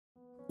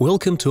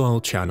Welcome to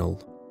our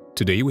channel.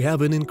 Today we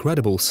have an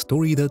incredible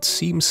story that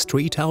seems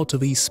straight out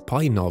of a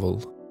spy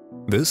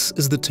novel. This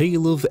is the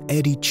tale of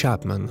Eddie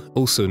Chapman,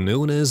 also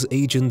known as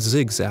Agent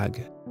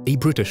Zigzag, a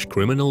British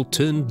criminal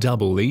turned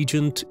double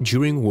agent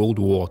during World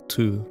War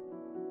II.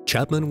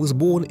 Chapman was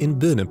born in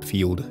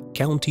Burnopfield,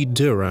 County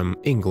Durham,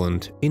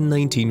 England in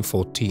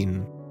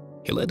 1914.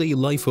 He led a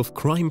life of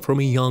crime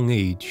from a young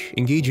age,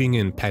 engaging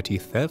in petty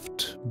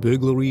theft,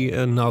 burglary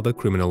and other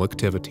criminal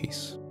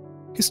activities.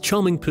 His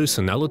charming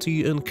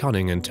personality and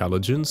cunning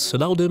intelligence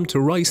allowed him to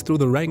rise through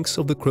the ranks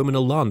of the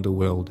criminal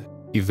underworld,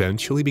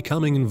 eventually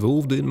becoming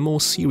involved in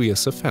more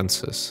serious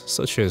offenses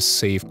such as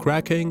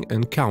safecracking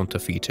and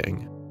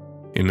counterfeiting.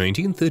 In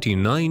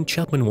 1939,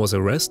 Chapman was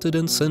arrested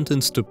and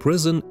sentenced to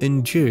prison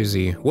in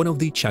Jersey, one of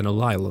the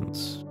Channel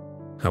Islands.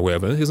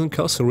 However, his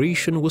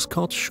incarceration was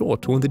cut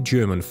short when the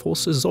German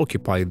forces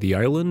occupied the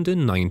island in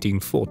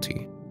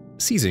 1940.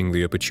 Seizing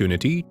the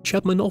opportunity,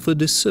 Chapman offered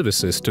his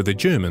services to the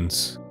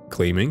Germans,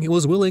 claiming he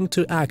was willing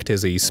to act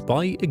as a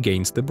spy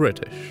against the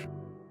British.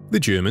 The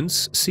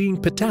Germans, seeing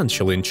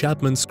potential in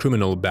Chapman's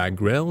criminal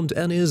background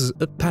and his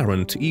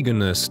apparent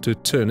eagerness to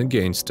turn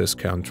against his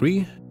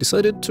country,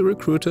 decided to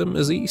recruit him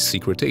as a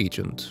secret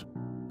agent.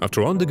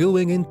 After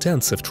undergoing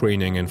intensive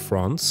training in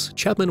France,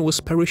 Chapman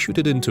was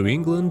parachuted into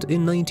England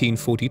in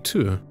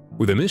 1942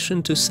 with a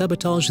mission to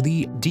sabotage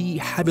the de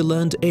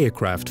Havilland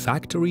aircraft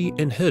factory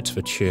in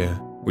Hertfordshire,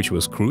 which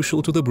was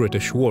crucial to the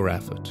British war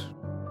effort.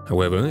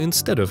 However,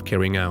 instead of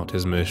carrying out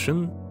his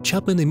mission,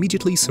 Chapman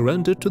immediately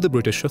surrendered to the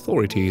British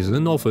authorities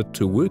and offered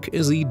to work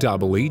as a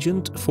double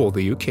agent for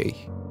the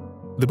UK.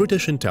 The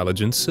British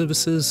intelligence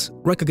services,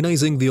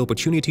 recognizing the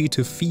opportunity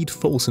to feed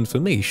false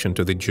information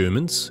to the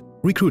Germans,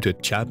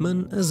 recruited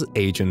Chapman as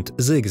Agent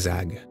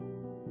Zigzag.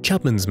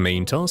 Chapman's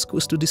main task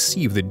was to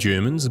deceive the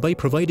Germans by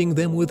providing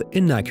them with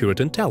inaccurate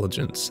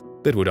intelligence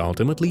that would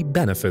ultimately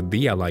benefit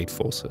the Allied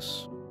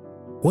forces.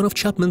 One of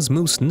Chapman's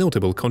most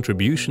notable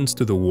contributions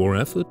to the war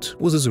effort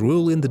was his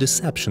role in the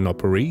deception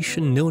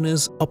operation known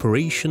as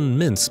Operation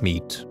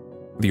Mincemeat.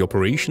 The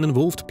operation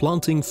involved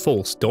planting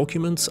false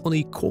documents on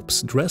a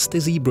corpse dressed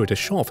as a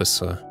British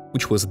officer,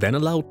 which was then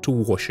allowed to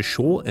wash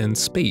ashore in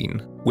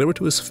Spain, where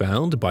it was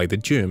found by the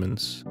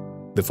Germans.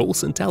 The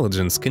false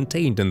intelligence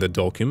contained in the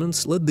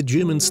documents led the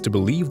Germans to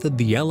believe that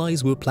the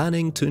Allies were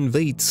planning to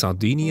invade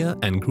Sardinia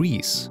and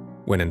Greece,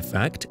 when in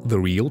fact the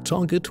real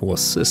target was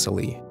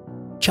Sicily.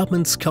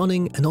 Chapman's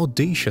cunning and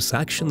audacious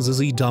actions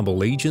as a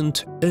double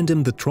agent earned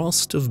him the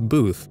trust of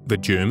both the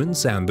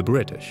Germans and the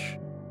British.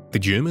 The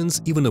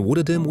Germans even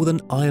awarded him with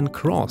an Iron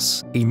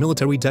Cross, a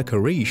military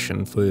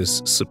decoration for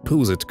his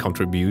supposed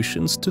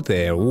contributions to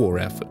their war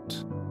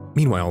effort.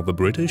 Meanwhile, the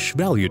British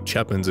valued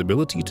Chapman's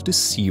ability to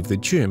deceive the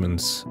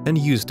Germans and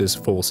used his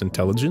false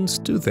intelligence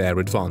to their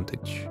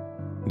advantage.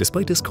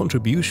 Despite his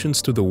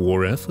contributions to the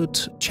war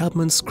effort,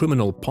 Chapman's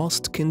criminal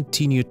past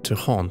continued to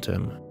haunt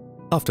him.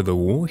 After the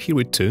war, he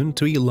returned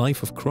to a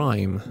life of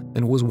crime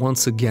and was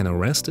once again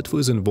arrested for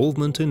his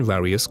involvement in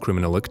various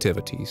criminal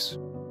activities.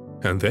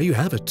 And there you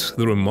have it,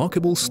 the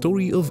remarkable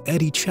story of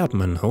Eddie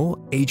Chapman, or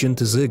Agent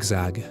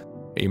Zigzag,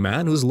 a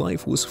man whose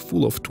life was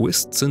full of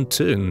twists and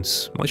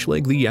turns, much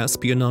like the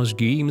espionage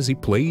games he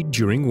played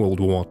during World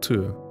War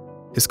II.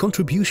 His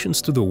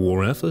contributions to the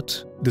war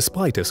effort,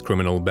 despite his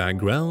criminal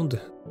background,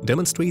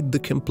 demonstrate the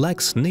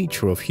complex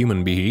nature of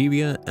human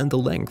behavior and the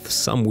lengths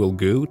some will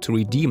go to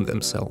redeem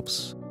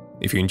themselves.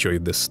 If you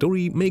enjoyed this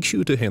story, make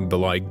sure to hit the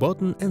like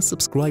button and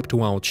subscribe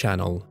to our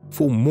channel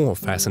for more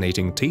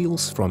fascinating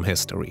tales from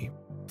history.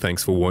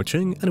 Thanks for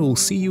watching, and we'll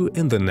see you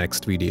in the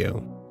next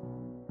video.